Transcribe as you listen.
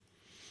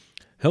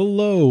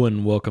Hello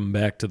and welcome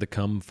back to the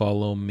Come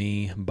Follow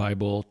Me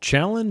Bible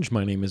Challenge.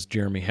 My name is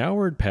Jeremy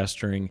Howard,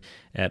 pastoring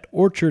at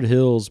Orchard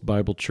Hills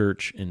Bible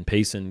Church in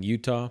Payson,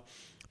 Utah.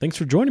 Thanks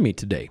for joining me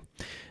today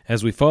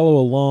as we follow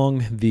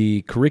along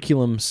the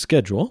curriculum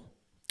schedule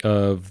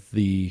of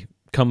the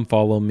Come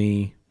Follow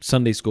Me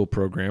Sunday School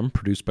program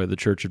produced by the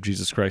Church of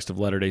Jesus Christ of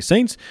Latter-day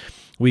Saints.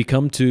 We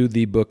come to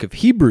the book of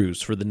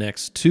Hebrews for the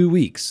next 2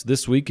 weeks.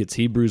 This week it's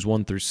Hebrews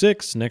 1 through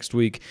 6. Next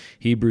week,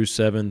 Hebrews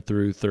 7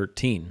 through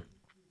 13.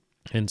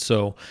 And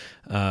so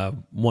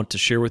want to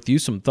share with you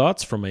some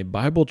thoughts from a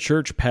Bible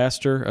church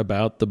pastor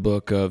about the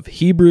book of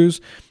Hebrews.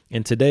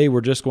 And today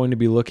we're just going to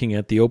be looking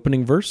at the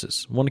opening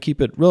verses. I want to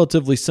keep it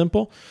relatively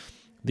simple.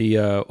 The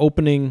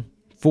opening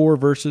 4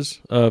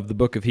 verses of the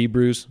book of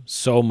Hebrews,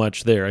 so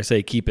much there. I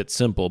say keep it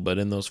simple, but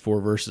in those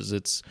 4 verses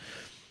it's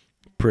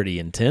pretty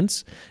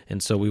intense.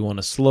 And so we want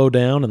to slow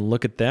down and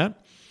look at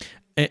that.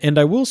 And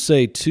I will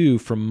say, too,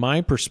 from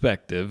my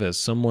perspective, as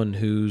someone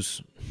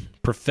whose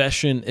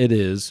profession it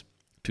is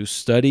to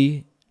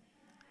study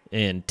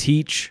and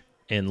teach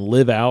and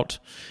live out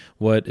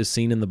what is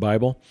seen in the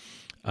Bible,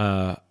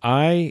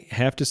 I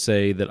have to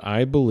say that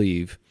I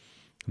believe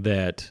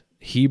that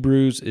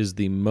Hebrews is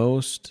the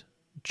most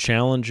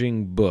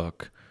challenging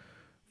book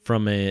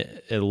from a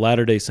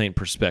Latter-day Saint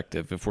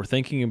perspective. If we're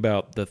thinking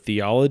about the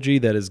theology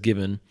that is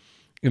given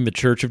in the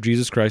Church of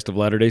Jesus Christ of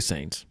Latter-day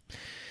Saints,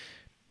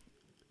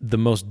 the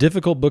most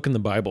difficult book in the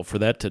Bible for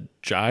that to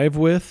jive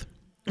with,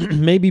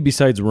 maybe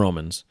besides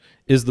Romans,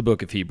 is the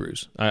book of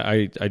Hebrews.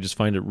 I just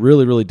find it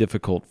really, really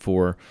difficult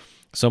for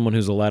someone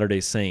who's a Latter-day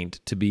Saint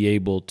to be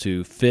able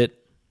to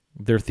fit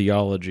their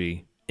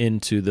theology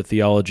into the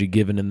theology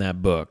given in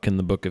that book, in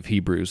the book of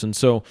Hebrews. And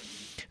so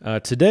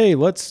today,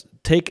 let's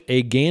take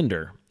a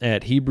gander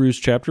at Hebrews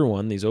chapter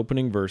 1, these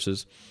opening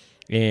verses,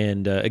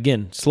 and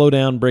again, slow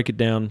down, break it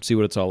down, see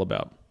what it's all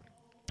about.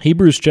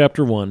 Hebrews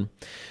chapter 1,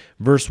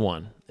 verse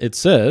 1, it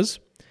says,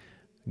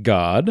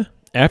 God,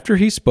 after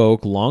he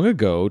spoke long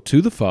ago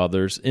to the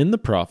fathers in the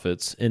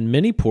prophets in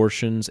many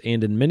portions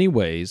and in many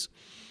ways,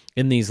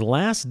 in these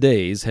last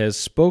days has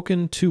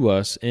spoken to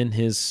us in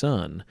his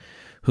Son,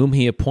 whom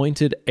he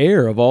appointed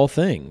heir of all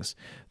things,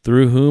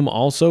 through whom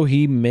also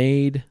he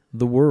made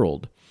the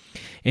world.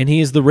 And he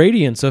is the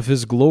radiance of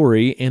his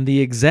glory and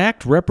the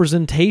exact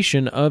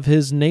representation of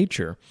his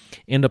nature,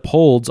 and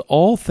upholds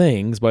all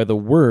things by the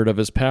word of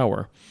his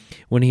power.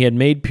 When he had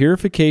made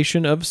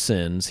purification of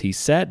sins, he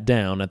sat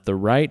down at the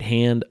right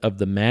hand of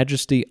the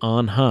Majesty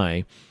on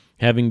high,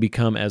 having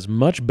become as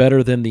much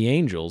better than the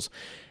angels,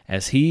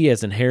 as he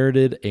has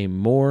inherited a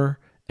more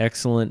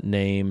excellent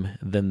name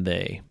than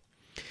they.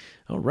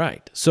 All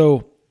right,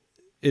 so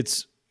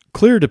it's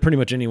clear to pretty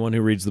much anyone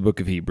who reads the book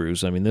of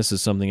Hebrews. I mean, this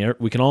is something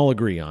we can all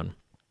agree on.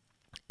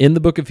 In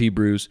the book of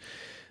Hebrews,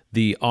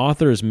 the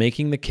author is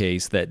making the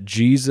case that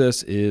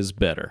Jesus is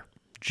better.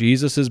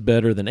 Jesus is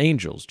better than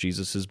angels.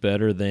 Jesus is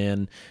better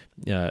than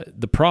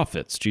the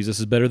prophets. Jesus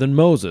is better than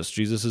Moses.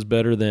 Jesus is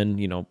better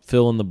than,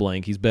 fill in the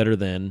blank. He's better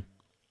than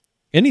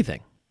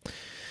anything.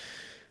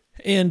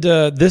 And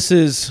this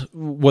is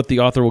what the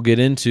author will get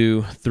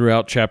into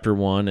throughout chapter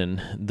 1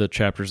 and the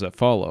chapters that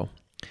follow.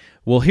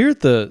 Well, here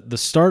at the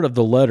start of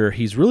the letter,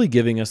 he's really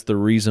giving us the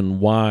reason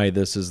why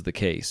this is the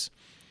case.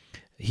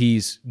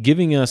 He's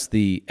giving us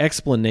the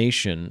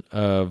explanation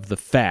of the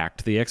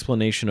fact, the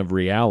explanation of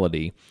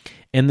reality.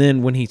 And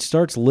then when he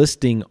starts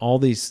listing all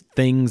these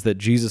things that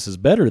Jesus is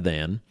better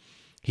than,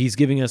 he's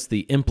giving us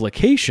the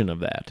implication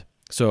of that.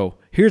 So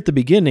here at the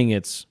beginning,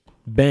 it's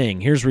bang,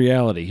 here's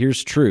reality,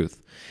 here's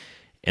truth.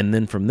 And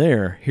then from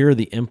there, here are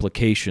the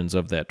implications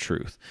of that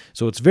truth.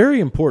 So it's very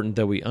important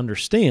that we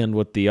understand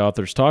what the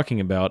author's talking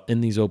about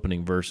in these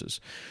opening verses.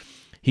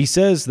 He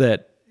says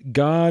that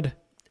God,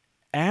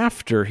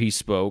 after he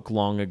spoke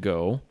long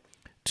ago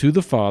to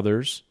the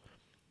fathers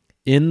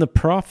in the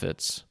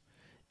prophets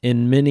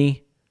in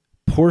many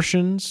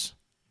portions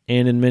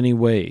and in many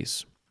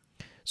ways.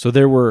 So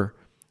there were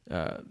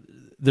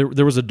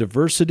there was a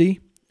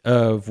diversity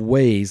of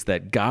ways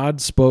that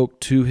God spoke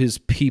to his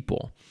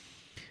people,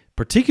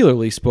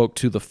 particularly spoke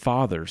to the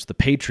fathers, the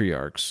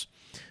patriarchs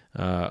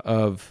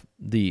of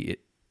the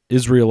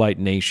Israelite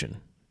nation.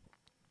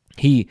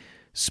 He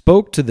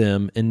spoke to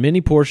them in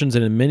many portions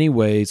and in many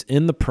ways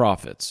in the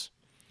prophets.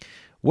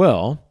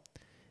 Well,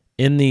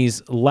 in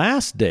these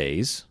last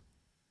days,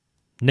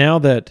 now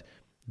that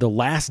the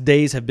last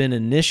days have been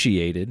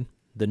initiated,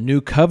 the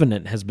new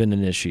covenant has been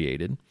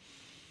initiated,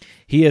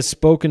 he has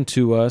spoken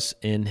to us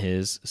in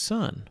his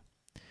Son.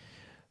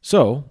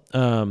 So,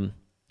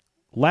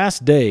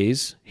 last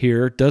days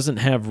here doesn't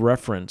have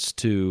reference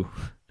to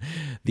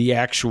the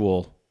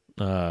actual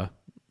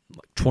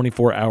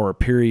 24-hour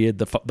period,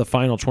 the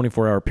final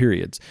 24-hour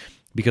periods,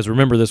 because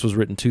remember, this was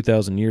written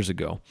 2,000 years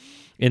ago.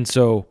 And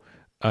so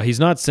he's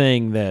not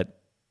saying that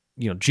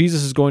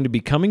Jesus is going to be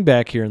coming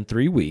back here in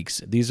 3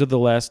 weeks. These are the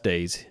last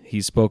days.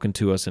 He's spoken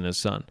to us in his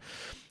Son.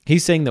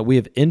 He's saying that we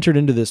have entered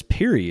into this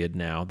period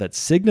now that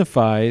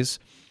signifies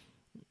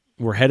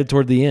we're headed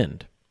toward the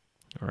end.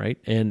 All right,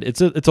 and it's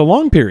a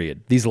long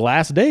period. These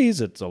last days,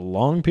 it's a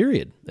long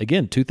period.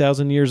 Again,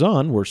 2,000 years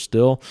on, we're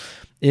still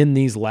in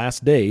these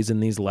last days,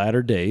 in these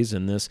latter days,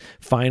 in this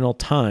final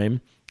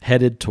time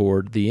headed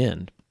toward the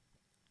end.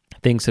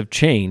 Things have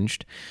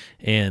changed,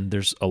 and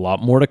there's a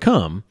lot more to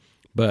come,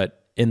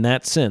 but in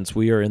that sense,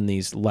 we are in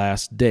these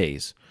last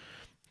days.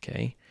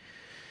 Okay,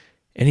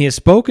 and he has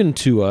spoken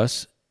to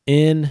us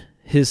in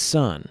his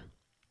Son.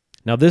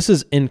 Now, this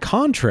is in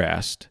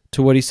contrast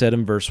to what he said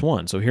in verse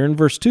 1. So here in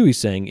verse 2, he's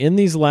saying, in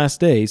these last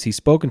days, he's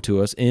spoken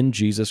to us in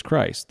Jesus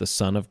Christ, the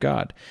Son of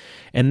God.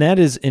 And that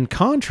is in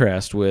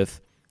contrast with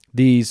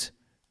these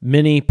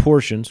many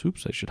portions.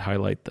 Oops, I should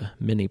highlight the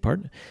many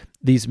part.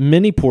 These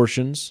many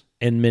portions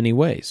and many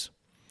ways.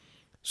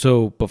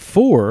 So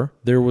before,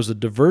 there was a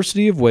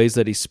diversity of ways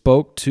that he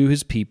spoke to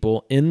his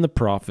people in the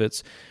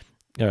prophets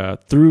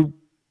through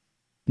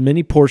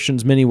many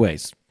portions, many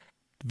ways.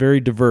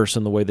 Very diverse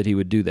in the way that he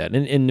would do that.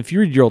 And if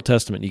you read your Old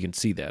Testament, you can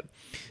see that.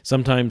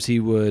 Sometimes he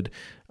would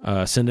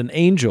send an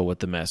angel with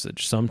the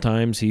message.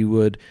 Sometimes he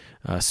would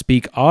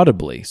speak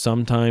audibly.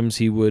 Sometimes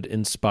he would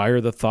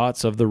inspire the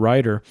thoughts of the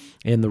writer,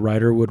 and the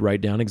writer would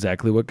write down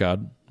exactly what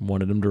God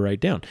wanted him to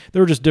write down.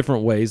 There were just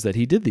different ways that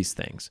he did these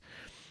things.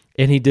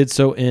 And he did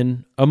so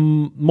in a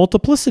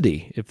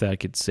multiplicity, if I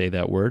could say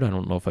that word. I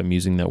don't know if I'm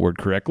using that word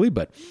correctly,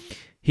 but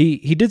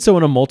he did so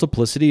in a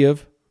multiplicity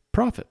of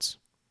prophets.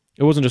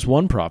 It wasn't just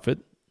one prophet.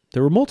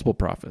 There were multiple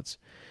prophets.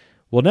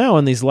 Well, now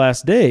in these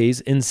last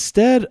days,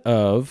 instead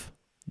of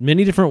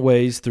many different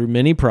ways through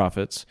many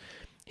prophets,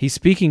 he's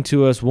speaking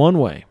to us one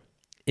way,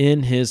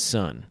 in his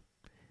Son.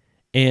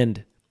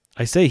 And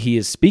I say he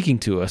is speaking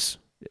to us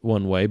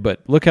one way,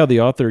 but look how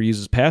the author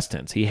uses past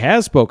tense. He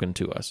has spoken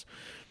to us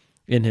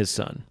in his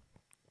Son.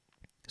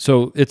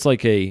 So it's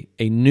like a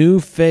new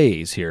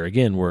phase here.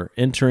 Again, we're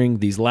entering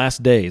these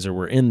last days, or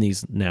we're in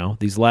these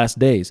last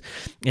days,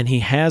 and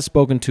he has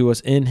spoken to us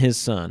in his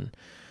Son.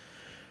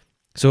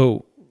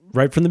 So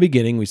right from the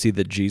beginning, we see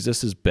that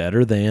Jesus is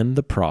better than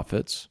the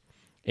prophets,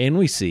 and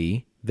we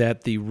see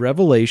that the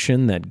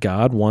revelation that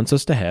God wants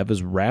us to have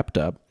is wrapped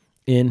up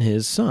in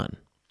his Son.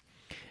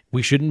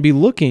 We shouldn't be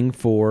looking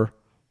for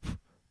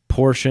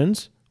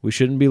portions. We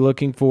shouldn't be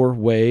looking for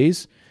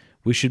ways.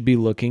 We should be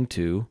looking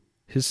to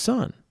his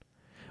Son.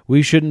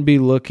 We shouldn't be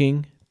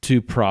looking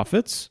to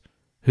prophets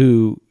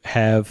who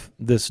have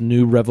this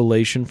new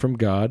revelation from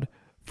God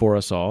for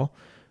us all.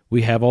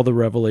 We have all the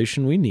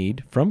revelation we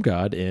need from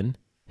God in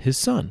his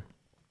Son.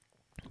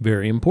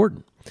 Very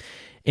important.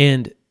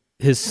 And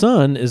his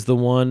Son is the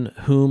one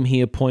whom he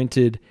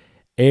appointed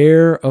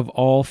heir of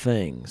all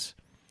things,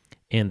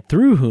 and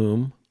through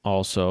whom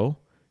also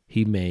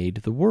he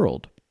made the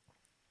world.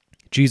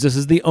 Jesus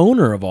is the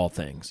owner of all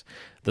things.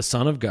 The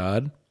Son of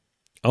God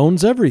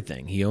owns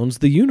everything. He owns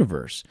the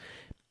universe.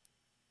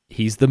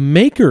 He's the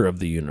maker of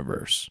the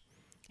universe.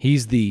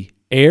 He's the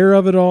heir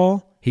of it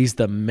all. He's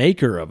the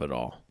maker of it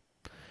all.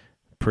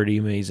 Pretty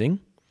amazing.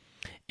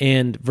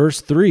 And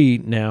verse 3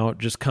 now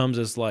just comes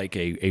as like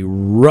a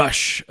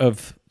rush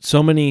of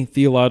so many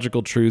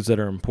theological truths that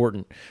are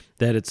important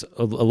that it's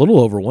a little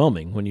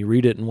overwhelming when you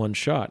read it in one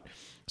shot.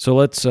 So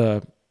let's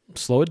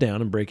slow it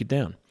down and break it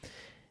down.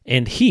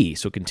 And he,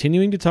 so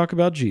continuing to talk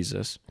about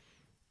Jesus,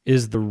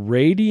 is the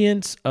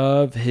radiance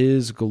of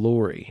his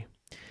glory.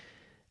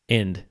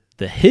 And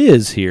the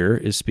his here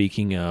is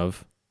speaking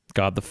of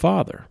God the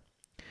Father.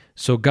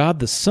 So God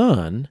the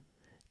Son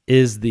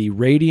is the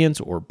radiance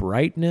or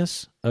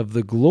brightness of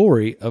the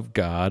glory of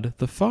God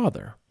the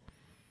Father.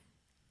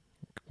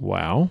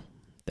 Wow,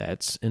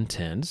 that's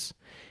intense.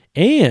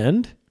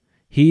 And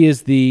he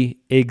is the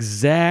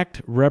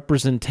exact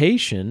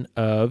representation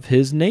of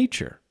his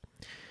nature.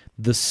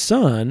 The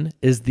Son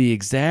is the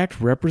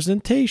exact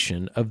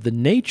representation of the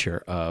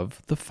nature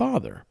of the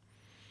Father.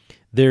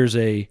 There's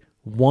a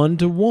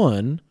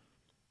one-to-one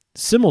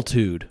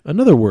similitude,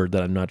 another word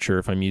that I'm not sure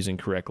if I'm using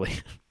correctly,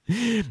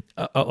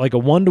 like a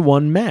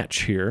one-to-one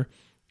match here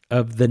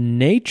of the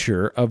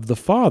nature of the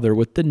Father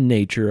with the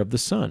nature of the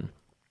Son.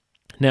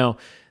 Now,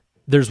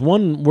 there's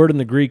one word in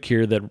the Greek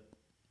here that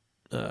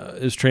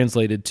is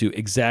translated to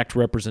exact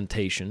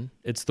representation.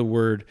 It's the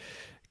word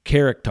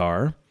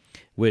character,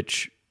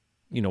 which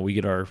we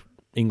get our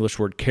English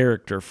word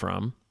character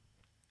from.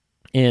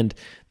 And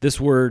this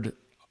word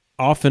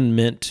often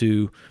meant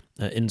to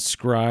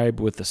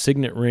inscribe with a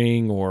signet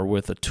ring or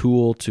with a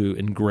tool to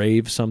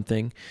engrave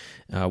something,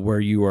 where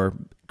you are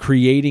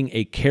creating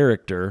a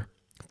character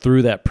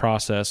through that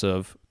process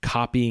of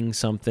copying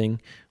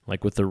something,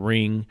 like with a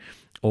ring,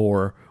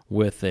 or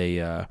with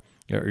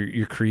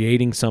you're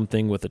creating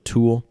something with a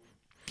tool.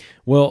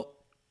 Well,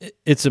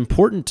 it's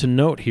important to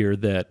note here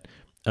that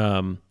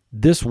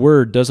this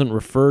word doesn't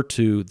refer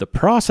to the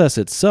process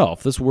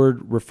itself. This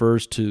word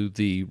refers to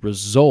the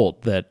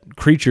result that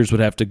creatures would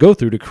have to go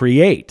through to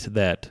create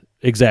that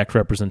exact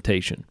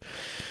representation.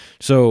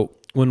 So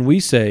when we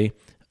say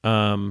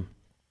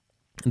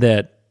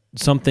that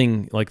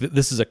something like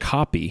this is a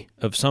copy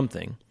of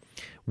something,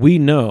 we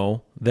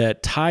know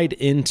that tied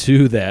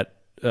into that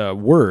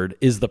word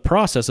is the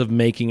process of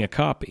making a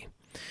copy.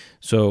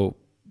 So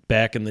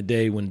back in the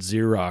day when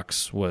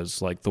Xerox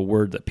was like the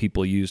word that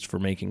people used for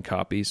making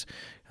copies.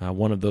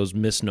 One of those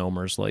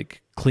misnomers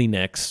like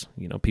Kleenex,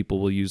 people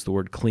will use the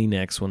word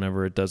Kleenex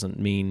whenever it doesn't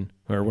mean,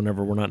 or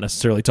whenever we're not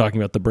necessarily talking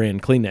about the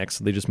brand Kleenex,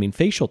 they just mean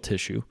facial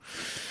tissue.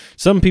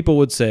 Some people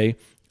would say,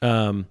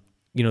 I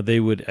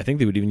think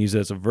they would even use it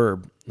as a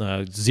verb,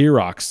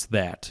 Xerox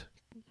that,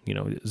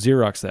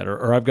 Xerox that,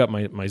 or I've got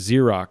my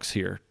Xerox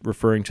here,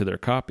 referring to their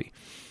copy.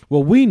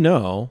 Well, we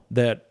know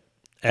that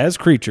as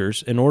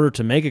creatures, in order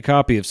to make a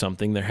copy of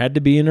something, there had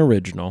to be an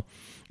original,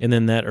 and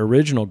then that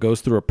original goes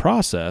through a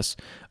process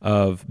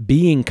of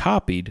being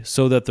copied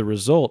so that the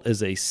result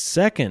is a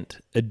second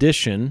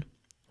edition.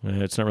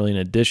 It's not really an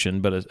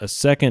addition, but a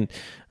second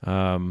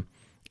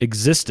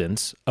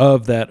existence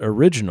of that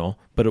original,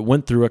 but it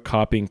went through a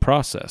copying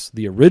process.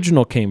 The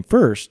original came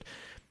first,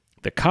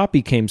 the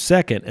copy came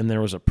second, and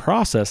there was a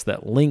process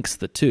that links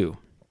the two.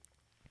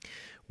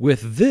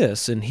 With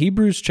this, in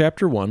Hebrews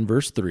chapter 1,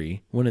 verse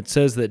 3, when it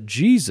says that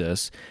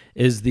Jesus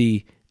is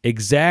the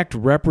exact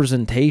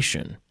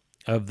representation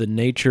of the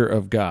nature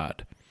of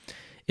God,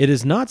 it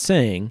is not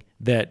saying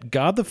that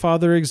God the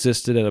Father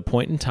existed at a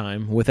point in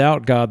time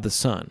without God the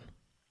Son.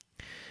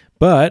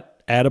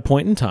 But at a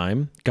point in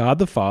time, God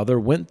the Father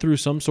went through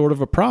some sort of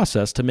a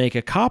process to make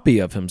a copy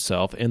of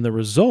himself, and the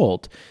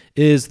result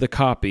is the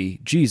copy,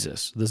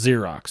 Jesus, the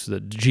Xerox.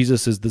 That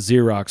Jesus is the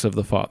Xerox of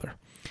the Father.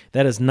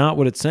 That is not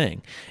what it's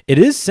saying. It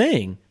is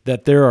saying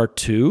that there are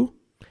two,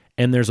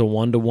 and there's a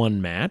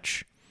one-to-one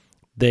match.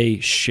 They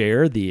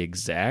share the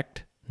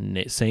exact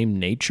same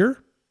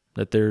nature,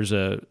 that there's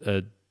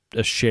a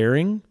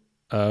sharing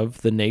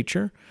of the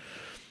nature.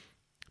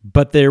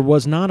 But there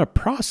was not a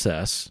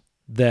process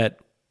that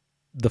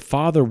the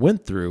Father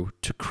went through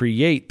to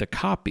create the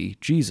copy,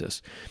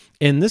 Jesus.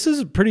 And this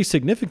is pretty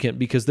significant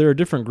because there are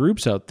different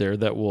groups out there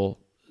that will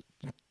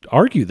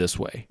argue this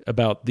way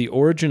about the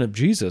origin of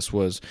Jesus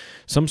was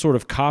some sort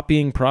of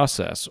copying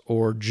process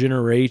or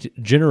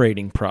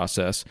generating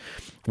process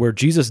where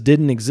Jesus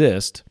didn't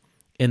exist,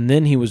 and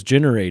then he was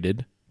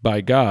generated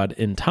by God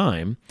in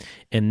time,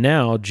 and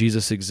now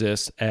Jesus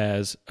exists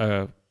as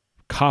a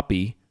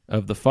copy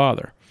of the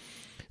Father.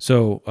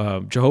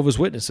 So Jehovah's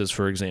Witnesses,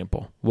 for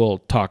example, will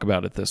talk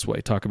about it this way,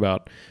 talk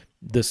about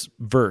this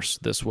verse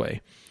this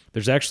way.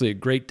 There's actually a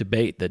great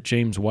debate that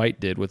James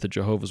White did with a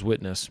Jehovah's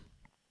Witness,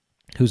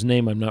 whose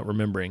name I'm not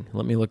remembering.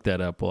 Let me look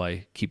that up while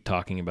I keep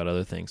talking about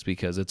other things,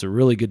 because it's a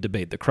really good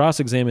debate. The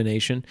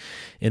cross-examination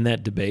in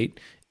that debate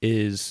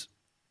is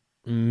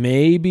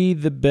maybe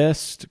the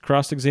best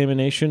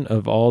cross-examination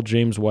of all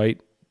James White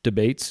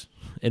debates,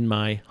 in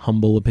my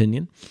humble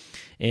opinion.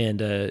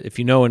 And if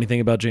you know anything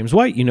about James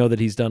White, you know that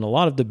he's done a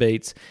lot of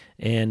debates,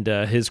 and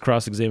his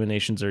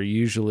cross-examinations are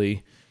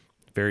usually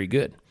very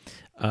good.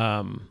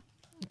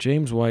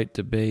 James White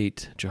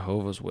debate,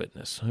 Jehovah's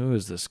Witness. Who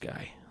is this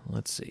guy?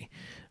 Let's see.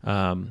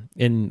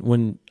 And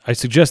when I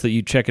suggest that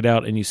you check it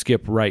out and you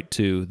skip right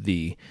to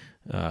the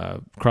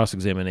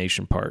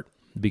cross-examination part,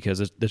 because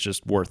it's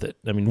just worth it.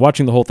 I mean,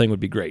 watching the whole thing would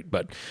be great,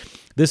 but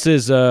this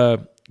is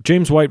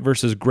James White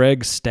versus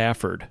Greg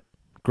Stafford.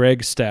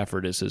 Greg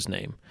Stafford is his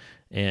name.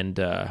 And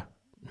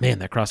man,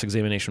 that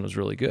cross-examination was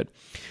really good.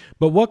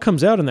 But what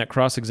comes out in that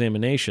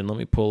cross-examination, let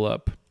me pull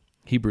up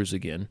Hebrews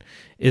again,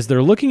 is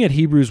they're looking at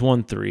Hebrews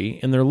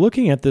 1:3, and they're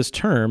looking at this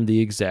term, the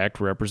exact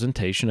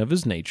representation of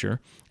his nature.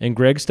 And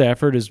Greg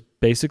Stafford is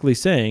basically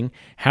saying,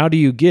 how do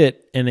you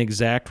get an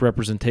exact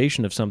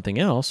representation of something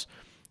else?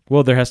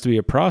 Well, there has to be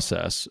a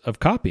process of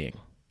copying.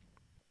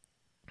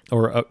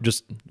 Or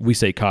we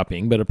say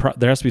copying, but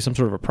there has to be some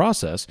sort of a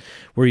process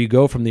where you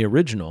go from the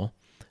original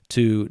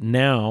to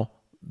now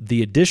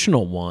the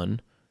additional one,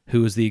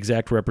 who is the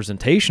exact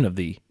representation of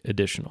the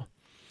additional.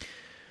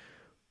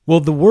 Well,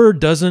 the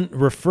word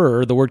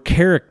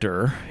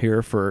character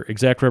here for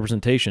exact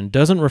representation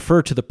doesn't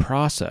refer to the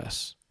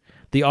process.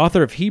 The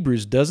author of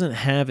Hebrews doesn't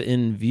have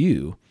in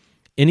view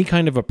any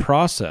kind of a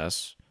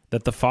process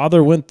that the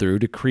Father went through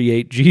to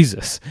create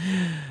Jesus.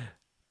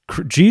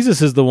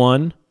 Jesus is the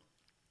one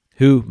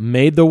who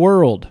made the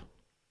world.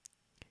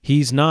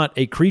 He's not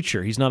a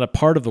creature. He's not a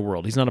part of the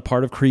world. He's not a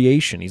part of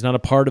creation. He's not a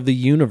part of the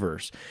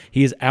universe.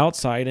 He is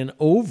outside and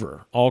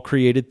over all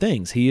created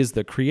things. He is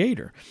the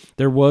creator.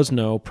 There was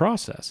no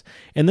process.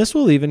 And this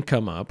will even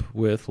come up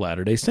with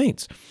Latter-day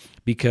Saints,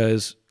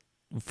 because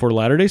for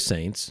Latter-day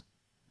Saints,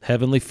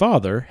 Heavenly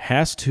Father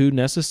has to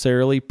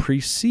necessarily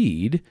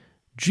precede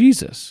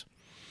Jesus.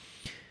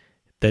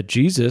 That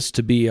Jesus,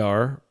 to be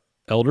our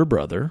elder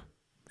brother,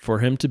 for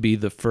him to be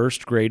the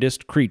first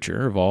greatest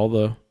creature of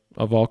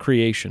all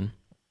creation,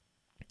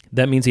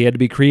 that means he had to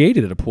be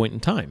created at a point in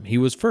time. He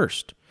was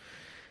first.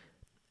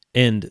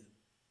 And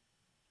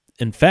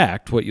in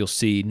fact, what you'll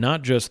see,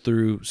 not just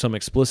through some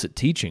explicit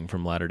teaching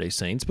from Latter-day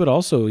Saints, but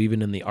also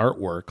even in the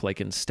artwork,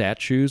 like in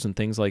statues and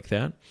things like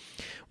that,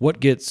 what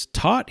gets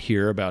taught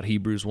here about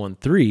Hebrews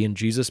 1:3 and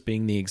Jesus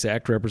being the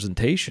exact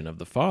representation of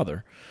the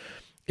Father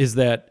is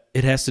that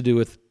it has to do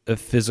with a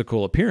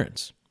physical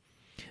appearance.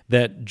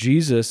 That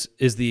Jesus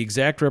is the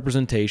exact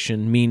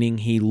representation, meaning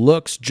he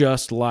looks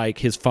just like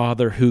his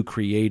Father who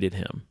created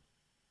him.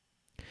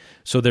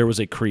 So there was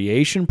a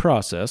creation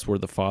process where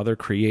the Father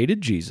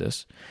created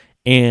Jesus,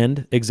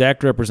 and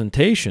exact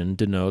representation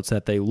denotes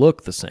that they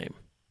look the same.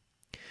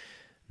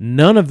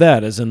 None of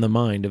that is in the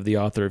mind of the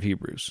author of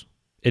Hebrews.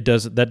 That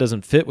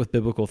doesn't fit with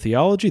biblical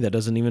theology. That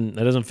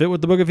doesn't fit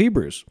with the book of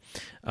Hebrews.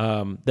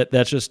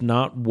 That's just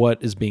not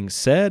what is being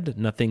said.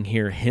 Nothing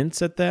here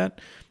hints at that,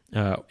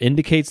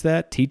 indicates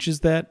that, teaches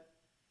that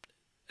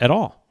at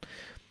all.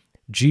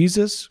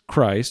 Jesus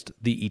Christ,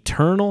 the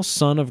eternal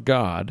Son of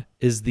God,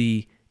 is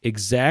the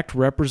exact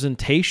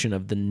representation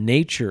of the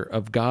nature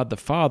of God the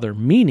Father,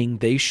 meaning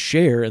they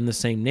share in the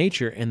same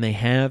nature and they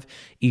have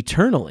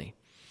eternally.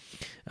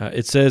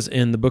 It says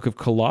in the book of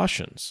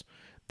Colossians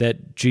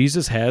that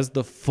Jesus has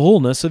the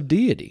fullness of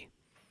deity.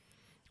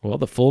 Well,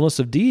 the fullness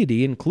of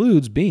deity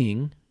includes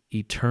being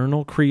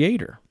eternal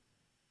creator.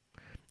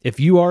 If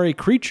you are a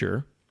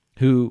creature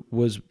who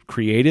was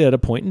created at a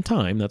point in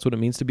time, that's what it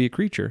means to be a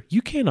creature,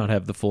 you cannot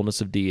have the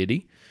fullness of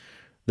deity.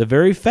 The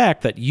very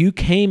fact that you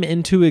came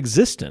into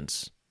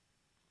existence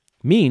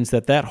means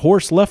that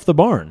horse left the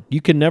barn.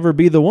 You can never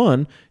be the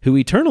one who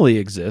eternally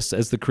exists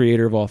as the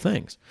creator of all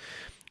things.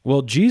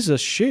 Well,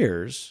 Jesus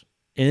shares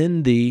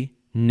in the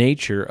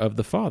nature of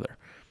the Father.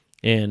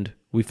 And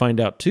we find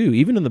out, too,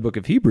 even in the book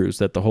of Hebrews,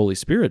 that the Holy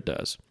Spirit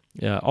does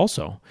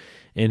also.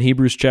 In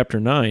Hebrews chapter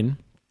 9,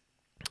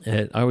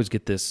 I always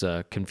get this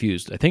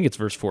confused. I think it's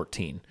verse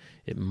 14.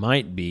 It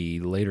might be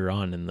later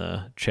on in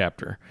the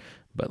chapter,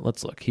 but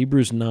let's look.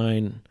 Hebrews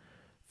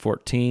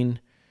 9:14.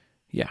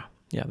 Yeah,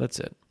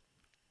 that's it.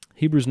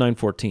 Hebrews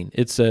 9:14.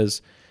 It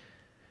says,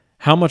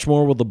 "How much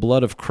more will the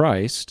blood of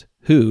Christ,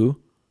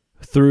 who,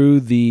 through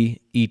the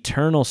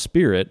eternal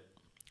Spirit,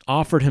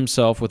 offered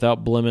himself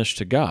without blemish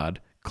to God,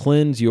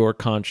 cleanse your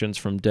conscience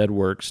from dead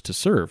works to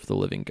serve the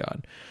living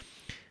God?"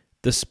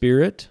 The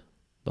Spirit,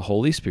 the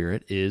Holy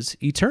Spirit, is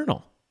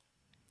eternal.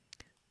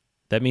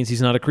 That means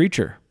he's not a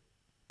creature.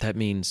 That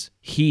means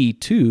he,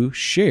 too,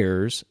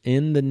 shares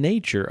in the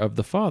nature of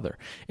the Father.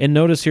 And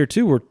notice here,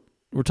 too,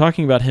 we're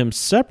talking about him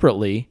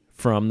separately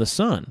from the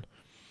Son.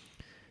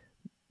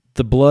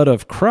 The blood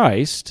of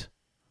Christ,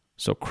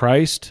 so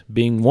Christ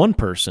being one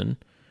person,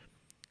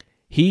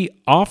 he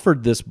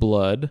offered this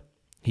blood,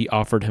 he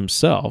offered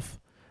himself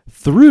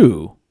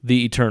through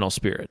the eternal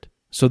Spirit.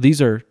 So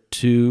these are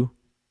two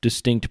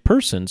distinct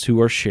persons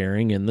who are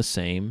sharing in the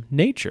same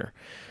nature.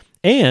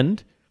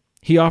 And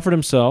he offered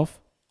himself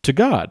to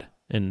God,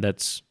 and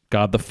that's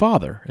God the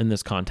Father in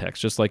this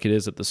context, just like it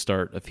is at the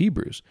start of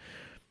Hebrews.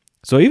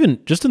 So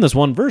even just in this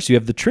one verse, you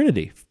have the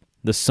Trinity,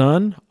 the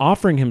Son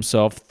offering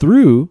himself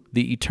through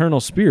the eternal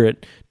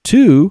Spirit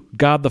to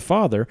God the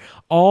Father,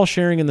 all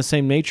sharing in the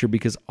same nature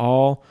because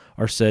all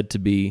are said to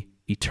be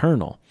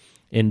eternal.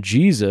 And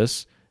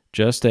Jesus,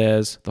 just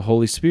as the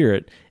Holy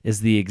Spirit,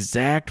 is the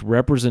exact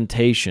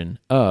representation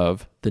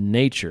of the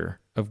nature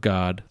of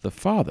God the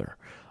Father.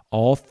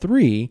 All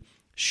three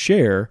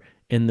share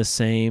in the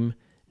same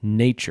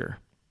nature.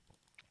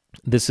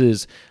 This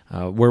is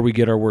where we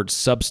get our word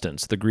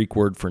substance. The Greek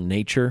word for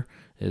nature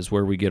is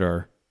where we get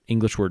our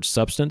English word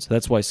substance.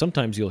 That's why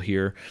sometimes you'll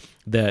hear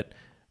that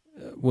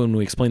when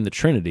we explain the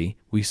Trinity,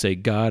 we say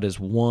God is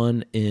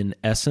one in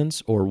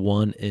essence or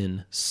one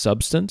in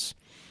substance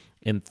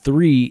and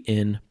three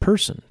in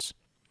persons.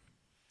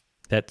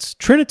 That's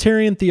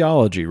Trinitarian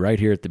theology right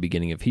here at the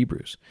beginning of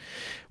Hebrews.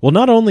 Well,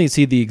 not only is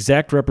he the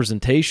exact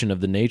representation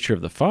of the nature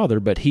of the Father,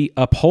 but he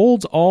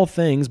upholds all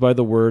things by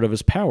the word of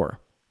his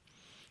power.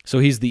 So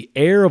he's the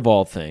heir of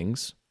all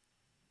things.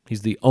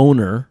 He's the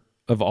owner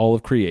of all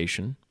of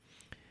creation.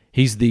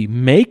 He's the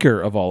maker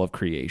of all of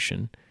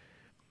creation.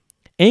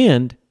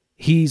 And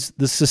he's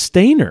the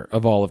sustainer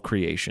of all of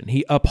creation.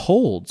 He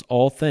upholds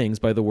all things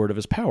by the word of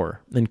his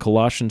power. In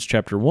Colossians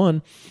chapter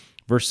 1,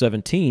 verse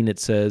 17, it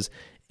says,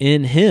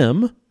 "In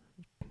him,"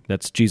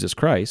 that's Jesus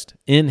Christ,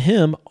 "in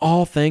him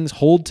all things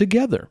hold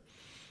together."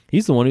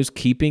 He's the one who's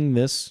keeping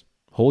this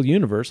whole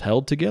universe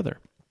held together.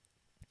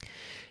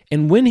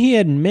 "And when he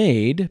had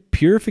made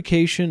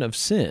purification of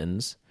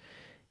sins,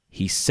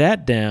 he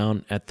sat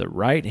down at the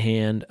right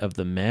hand of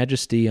the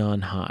Majesty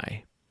on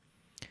high."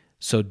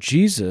 So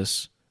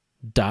Jesus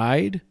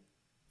died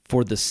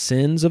for the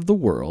sins of the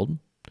world.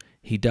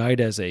 He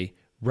died as a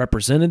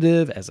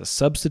representative, as a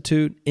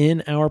substitute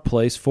in our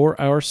place for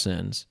our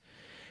sins.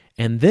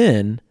 And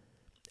then,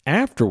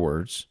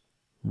 afterwards,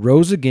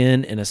 rose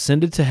again and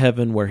ascended to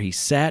heaven, where he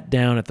sat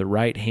down at the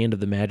right hand of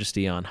the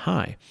Majesty on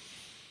high.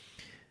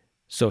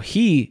 So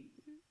he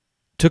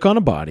took on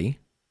a body,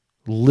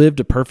 lived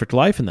a perfect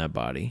life in that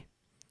body,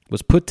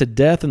 was put to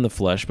death in the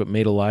flesh but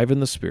made alive in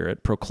the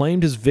spirit,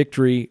 proclaimed his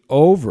victory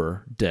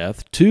over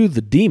death to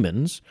the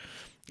demons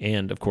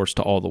and, of course,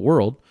 to all the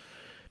world.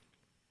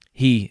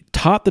 He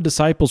taught the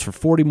disciples for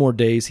 40 more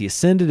days. He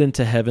ascended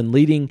into heaven,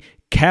 leading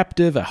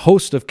captive a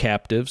host of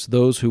captives,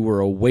 those who were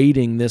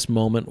awaiting this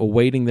moment,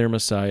 awaiting their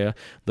Messiah,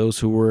 those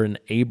who were in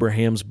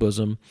Abraham's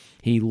bosom.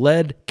 He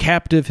led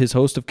captive his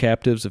host of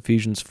captives,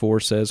 Ephesians 4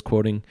 says,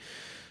 quoting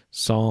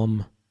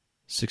Psalm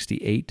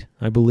 68,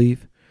 I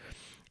believe.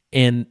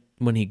 And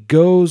when he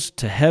goes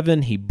to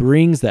heaven, he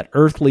brings that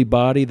earthly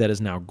body that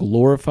is now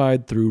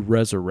glorified through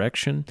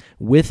resurrection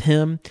with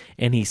him,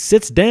 and he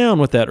sits down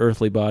with that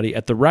earthly body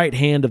at the right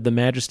hand of the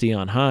Majesty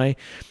on high,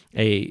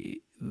 the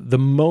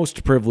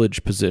most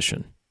privileged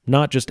position.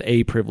 Not just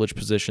a privileged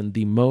position,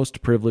 the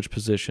most privileged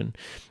position.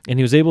 And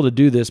he was able to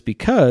do this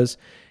because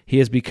he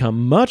has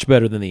become much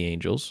better than the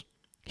angels.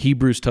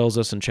 Hebrews tells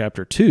us in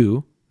chapter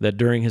 2 that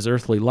during his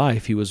earthly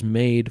life he was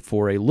made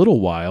for a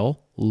little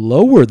while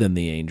lower than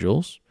the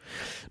angels.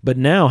 But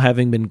now,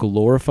 having been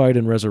glorified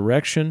in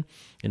resurrection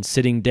and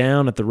sitting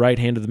down at the right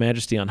hand of the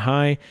Majesty on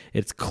high,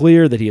 it's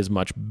clear that he is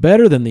much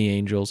better than the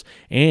angels,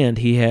 and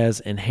he has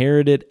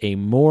inherited a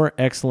more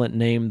excellent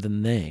name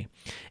than they,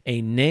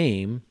 a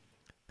name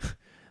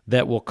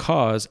that will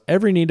cause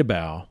every knee to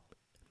bow,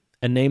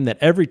 a name that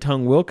every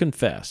tongue will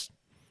confess,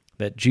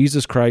 that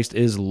Jesus Christ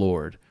is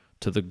Lord,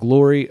 to the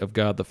glory of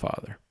God the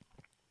Father.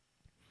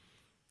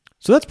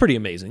 So that's pretty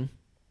amazing.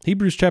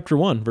 Hebrews chapter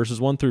 1, verses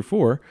 1 through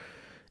 4,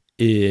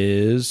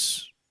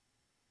 is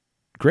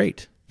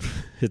great.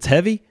 It's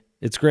heavy.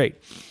 It's great.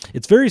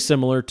 It's very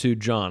similar to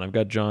John. I've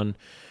got John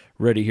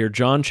ready here.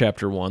 John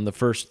chapter 1, the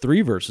first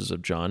 3 verses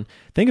of John.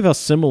 Think of how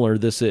similar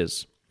this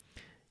is.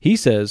 He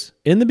says,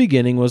 "In the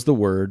beginning was the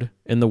Word,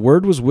 and the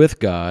Word was with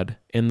God,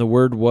 and the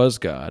Word was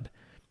God.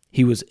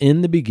 He was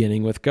in the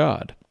beginning with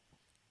God.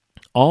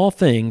 All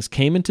things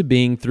came into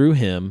being through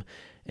him,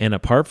 and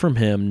apart from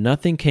him,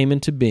 nothing came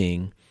into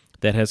being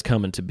that has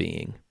come into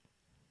being."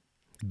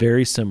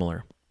 Very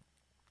similar.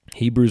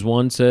 Hebrews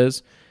 1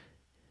 says,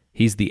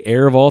 he's the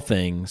heir of all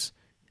things,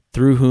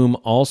 through whom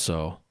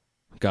also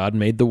God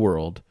made the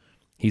world.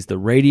 He's the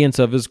radiance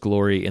of his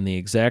glory and the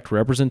exact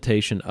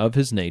representation of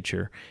his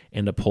nature,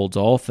 and upholds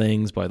all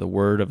things by the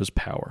word of his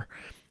power.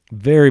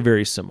 Very,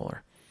 very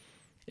similar.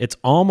 It's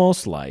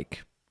almost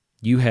like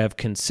you have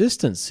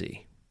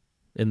consistency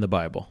in the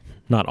Bible.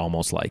 Not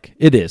almost like.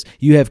 It is.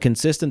 You have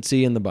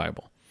consistency in the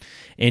Bible.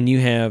 And you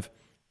have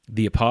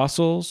the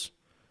apostles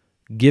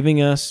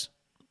giving us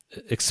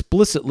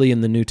explicitly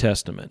in the New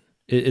Testament.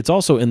 It's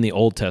also in the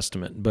Old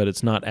Testament, but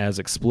it's not as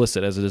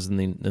explicit as it is in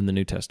the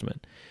New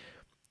Testament.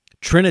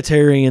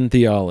 Trinitarian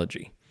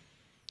theology,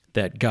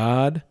 that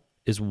God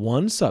is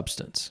one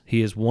substance,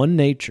 he is one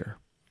nature,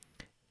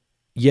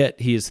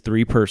 yet he is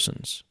 3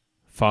 persons,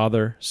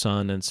 Father,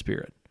 Son, and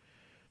Spirit.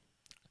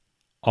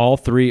 All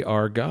 3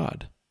 are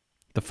God.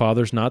 The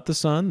Father's not the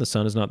Son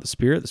is not the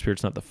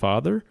Spirit's not the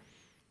Father,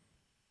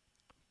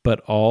 but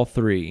all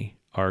 3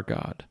 are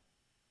God,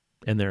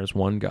 and there is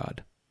one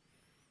God.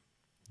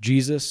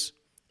 Jesus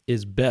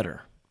is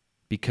better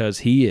because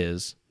he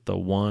is the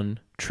one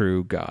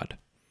true God.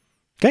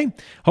 Okay,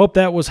 hope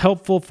that was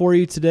helpful for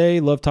you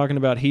today. Love talking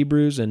about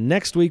Hebrews, and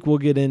next week we'll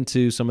get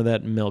into some of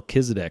that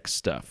Melchizedek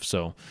stuff.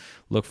 So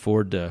look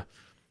forward to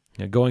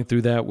going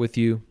through that with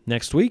you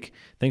next week.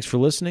 Thanks for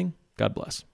listening. God bless.